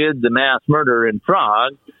person who did the mass murder in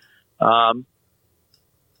Prague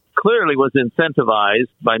clearly was incentivized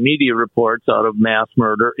by media reports out of mass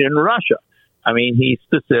murder in Russia. I mean, he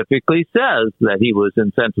specifically says that he was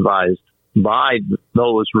incentivized by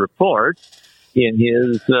those reports in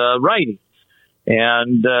his writings.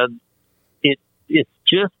 And it's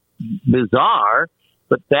just bizarre,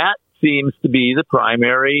 but that seems to be the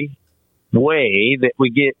primary way that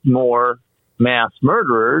we get more mass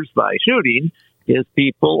murderers by shooting, is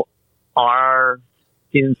people are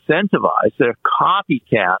incentivized. They're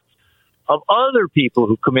copycats of other people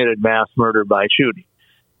who committed mass murder by shooting.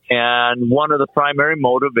 And one of the primary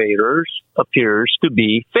motivators appears to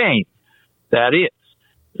be fame. That is,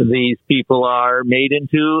 these people are made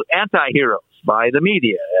into anti-heroes by the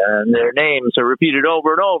media, and their names are repeated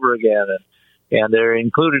over and over again, and they're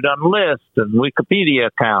included on lists and Wikipedia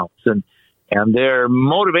accounts, and their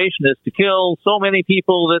motivation is to kill so many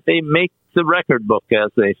people that they make the record book,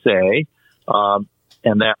 as they say.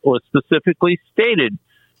 And that was specifically stated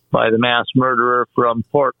by the mass murderer from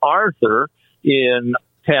Port Arthur in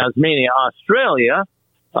Tasmania, Australia,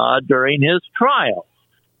 during his trial.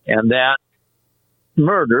 And that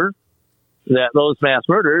murder, those mass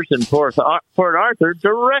murders in Port Arthur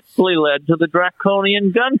directly led to the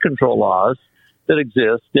draconian gun control laws that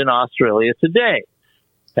exist in Australia today.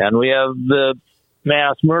 And we have the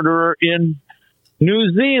mass murderer in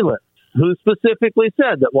New Zealand, who specifically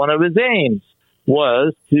said that one of his aims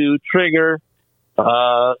was to trigger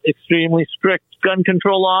extremely strict gun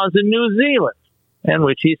control laws in New Zealand, and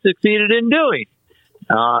which he succeeded in doing.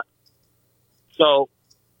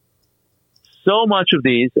 So much of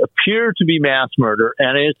these appear to be mass murder,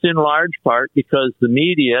 and it's in large part because the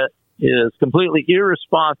media is completely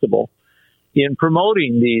irresponsible in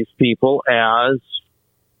promoting these people as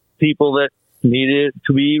people that needed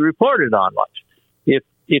to be reported on much.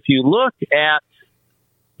 If you look at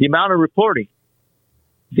the amount of reporting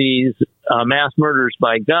these mass murders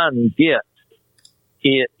by gun get,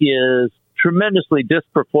 it is tremendously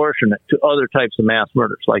disproportionate to other types of mass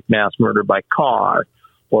murders, like mass murder by car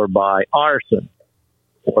or by arson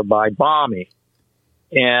or by bombing.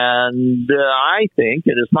 And I think,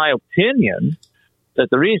 it is my opinion, that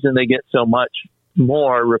the reason they get so much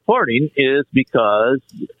more reporting is because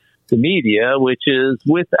the media, which is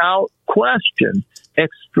without question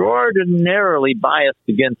extraordinarily biased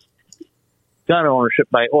against gun ownership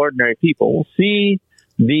by ordinary people, see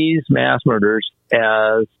these mass murders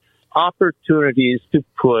as opportunities to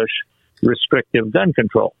push restrictive gun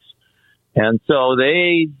controls. And so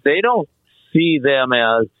they don't see them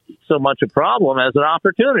as so much a problem as an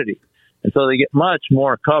opportunity. And so they get much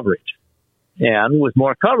more coverage. And with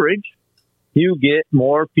more coverage, you get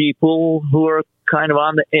more people who are kind of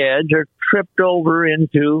on the edge or tripped over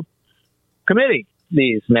into committing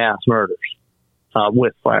these mass murders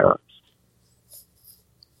with firearms.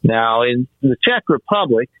 Now, in the Czech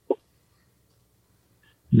Republic,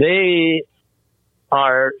 they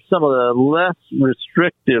are some of the less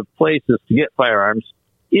restrictive places to get firearms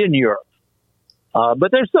in Europe.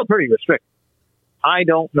 But they're still pretty restrictive. I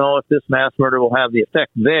don't know if this mass murder will have the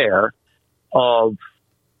effect there of,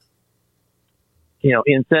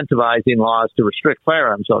 incentivizing laws to restrict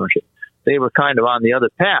firearms ownership. They were kind of on the other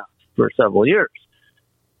path for several years.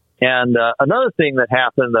 And another thing that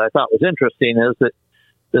happened that I thought was interesting is that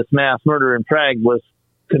this mass murder in Prague was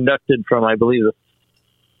conducted from, I believe,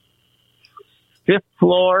 the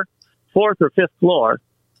fourth or fifth floor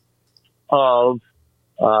of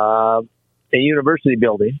a university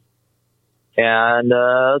building. And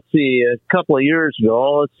let's see, a couple of years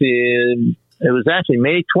ago, it was actually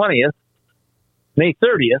May 30th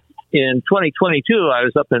in 2022. I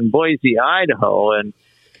was up in Boise, Idaho, and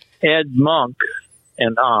Ed Monk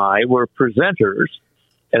and I were presenters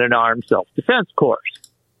at an armed self-defense course.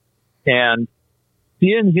 And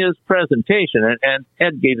in his presentation, and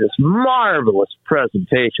Ed gave this marvelous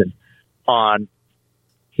presentation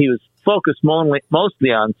he was focused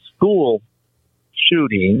mostly on school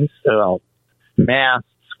shootings, mass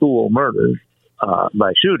school murders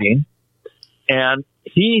by shooting. And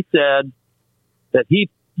he said that he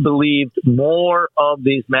believed more of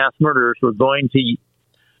these mass murderers were going to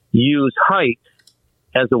use height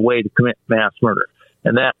as a way to commit mass murder.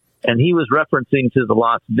 And he was referencing to the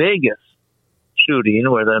Las Vegas shooting,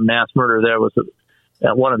 where the mass murder there was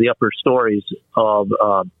at one of the upper stories of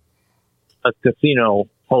a casino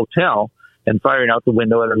hotel and firing out the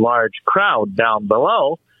window at a large crowd down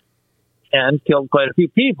below and killed quite a few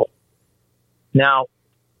people. Now,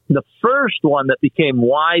 the first one that became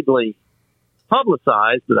widely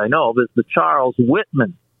publicized that I know of is the Charles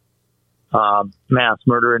Whitman mass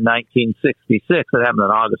murder in 1966. It happened on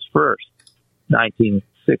August 1st,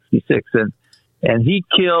 1966. And he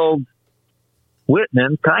killed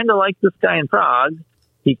Whitman, kind of like this guy in Prague.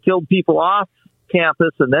 He killed people off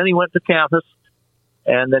campus, and then he went to campus,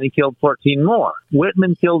 and then he killed 14 more.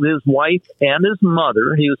 Whitman killed his wife and his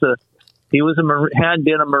mother. Had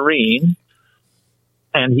been a Marine,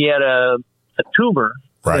 and he had a tumor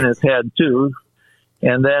in his head too.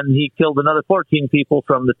 And then he killed another 14 people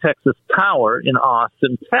from the Texas Tower in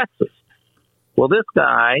Austin, Texas. Well, this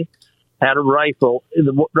guy had a rifle.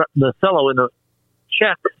 The fellow in the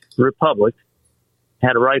Czech Republic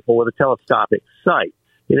had a rifle with a telescopic sight.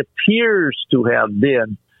 It appears to have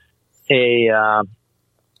been a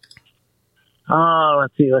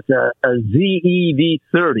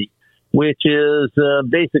ZEV-30, which is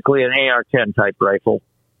basically an AR-10 type rifle.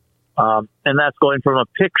 And that's going from a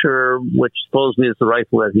picture, which supposedly is the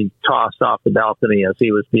rifle that he tossed off the balcony as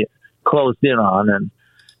he was being closed in on, and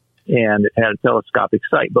it had a telescopic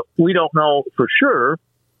sight. But we don't know for sure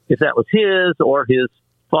if that was his or his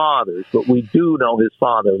father's, but we do know his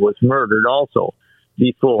father was murdered also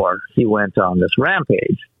before he went on this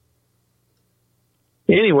rampage.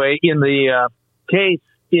 Anyway, in the case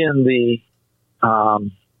in the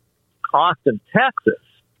Austin, Texas,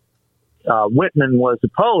 Whitman was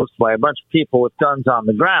opposed by a bunch of people with guns on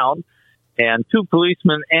the ground, and two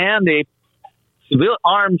policemen and a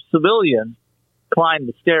armed civilian climbed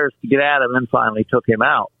the stairs to get at him and finally took him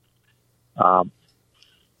out.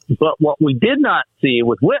 But what we did not see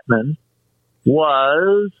with Whitman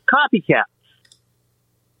was copycats.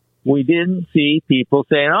 We didn't see people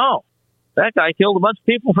saying, oh, that guy killed a bunch of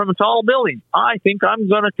people from a tall building. I think I'm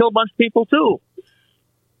going to kill a bunch of people too.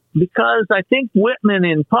 Because I think Whitman,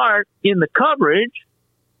 in part, in the coverage,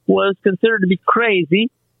 was considered to be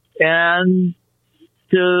crazy, and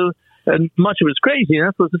much of his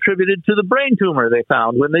craziness was attributed to the brain tumor they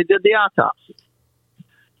found when they did the autopsy.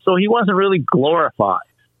 So he wasn't really glorified.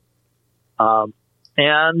 And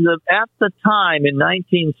at the time, in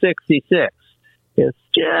 1966, it's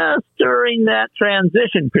just during that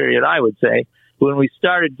transition period, I would say, when we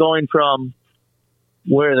started going from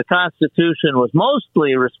where the Constitution was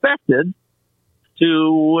mostly respected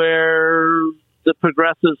to where the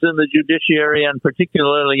progressives in the judiciary and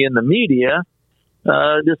particularly in the media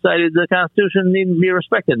decided the Constitution didn't be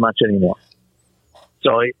respected much anymore.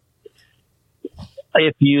 So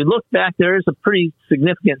if you look back, there is a pretty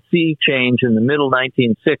significant sea change in the middle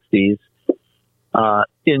 1960s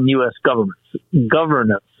in U.S.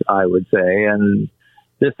 governance, I would say, and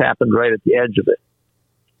this happened right at the edge of it.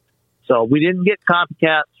 So we didn't get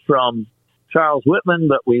copycats from Charles Whitman,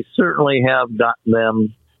 but we certainly have gotten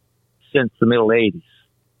them since the middle 80s.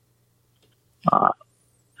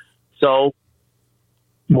 So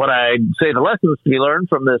what I'd say the lessons to be learned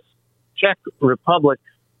from this Czech Republic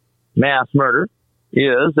mass murder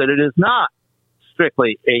is that it is not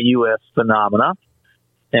strictly a U.S. phenomena.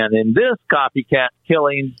 And in this copycat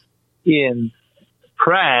killing in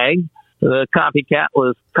Prague, the copycat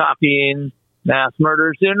was copying mass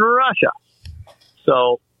murders in Russia.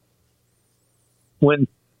 So when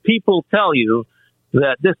people tell you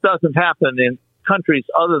that this doesn't happen in countries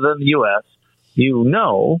other than the U.S., you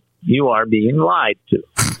know you are being lied to.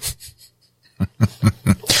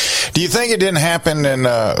 Do you think it didn't happen in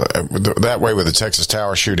that way with the Texas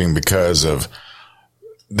Tower shooting because of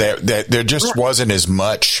that there just wasn't as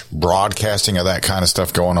much broadcasting of that kind of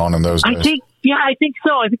stuff going on in those days? I think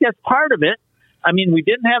so. I think that's part of it. I mean, we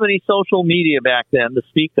didn't have any social media back then to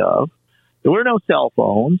speak of. There were no cell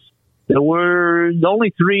phones. There were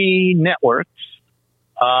only 3 networks.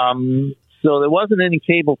 So there wasn't any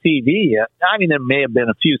cable TV yet. I mean, there may have been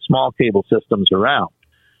a few small cable systems around,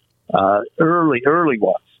 early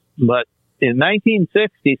ones. But in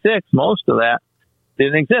 1966, most of that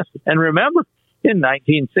didn't exist. And remember, in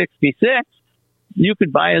 1966, you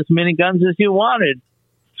could buy as many guns as you wanted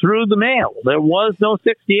through the mail. There was no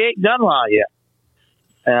 68 gun law yet.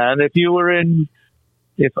 And if you were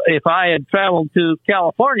if I had traveled to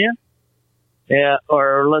California,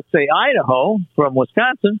 or let's say Idaho from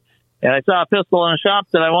Wisconsin, and I saw a pistol in a shop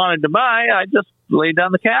that I wanted to buy, I just laid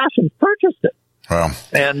down the cash and purchased it. Well,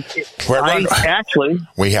 and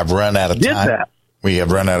we have run out of time. That. We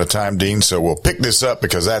have run out of time, Dean, so we'll pick this up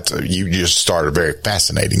because you just started a very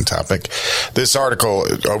fascinating topic. This article,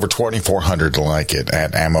 over 2,400 to like it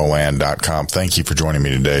at ammoland.com. Thank you for joining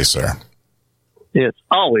me today, sir. It's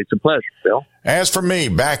always a pleasure, Bill. As for me,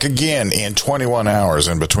 back again in 21 hours,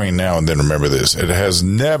 and between now and then, remember this, it has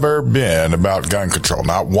never been about gun control.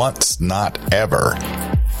 Not once, not ever.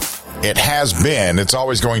 It has been, it's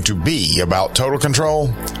always going to be about total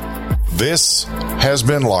control. This has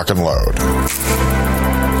been Lock and Load.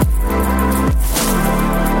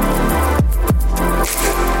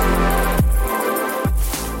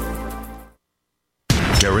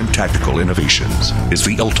 Terran Tactical Innovations is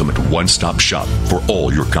the ultimate one-stop shop for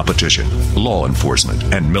all your competition, law enforcement,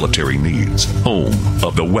 and military needs. Home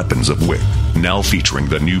of the weapons of WIC. Now featuring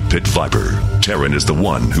the new Pit Viper. Terran is the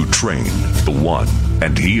one who trained the one,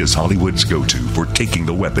 and he is Hollywood's go-to for taking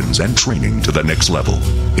the weapons and training to the next level.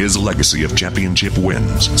 His legacy of championship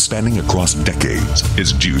wins, spanning across decades,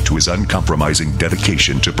 is due to his uncompromising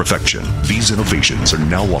dedication to perfection. These innovations are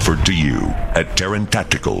now offered to you at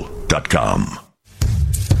TerranTactical.com.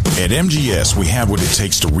 At MGS, we have what it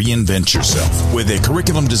takes to reinvent yourself. With a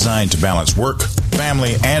curriculum designed to balance work,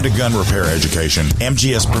 family, and a gun repair education,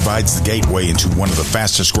 MGS provides the gateway into one of the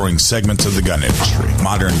fastest growing segments of the gun industry.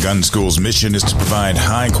 Modern Gun School's mission is to provide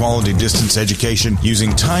high-quality distance education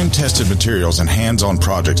using time-tested materials and hands-on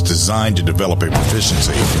projects designed to develop a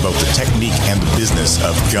proficiency in both the technique and the business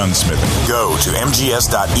of gunsmithing. Go to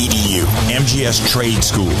mgs.edu. MGS Trade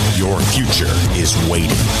School. Your future is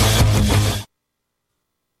waiting.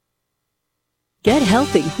 Get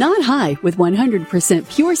healthy, not high, with 100%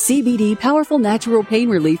 pure CBD powerful natural pain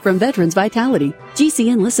relief from Veterans Vitality.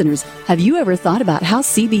 GCN listeners, have you ever thought about how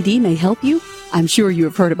CBD may help you? I'm sure you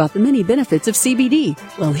have heard about the many benefits of CBD.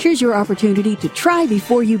 Well, here's your opportunity to try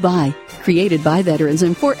before you buy. Created by veterans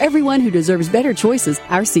and for everyone who deserves better choices,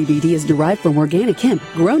 our CBD is derived from organic hemp,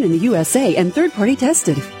 grown in the USA and third-party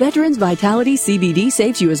tested. Veterans Vitality CBD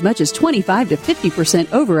saves you as much as 25 to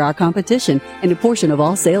 50% over our competition, and a portion of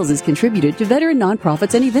all sales is contributed to veteran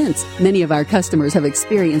nonprofits and events. Many of our customers have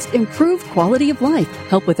experienced improved quality of life,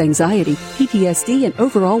 help with anxiety, PTSD, and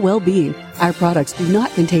overall well-being. Our products do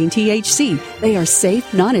not contain THC. They are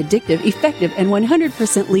safe, non-addictive, effective, and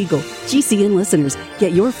 100% legal. GCN listeners,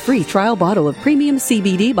 get your free trial bottle of premium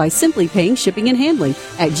CBD by simply paying shipping and handling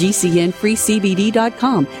at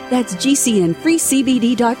GCNFreeCBD.com. That's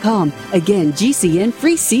GCNFreeCBD.com. Again,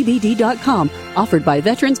 GCNFreeCBD.com. Offered by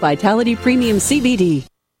Veterans Vitality Premium CBD.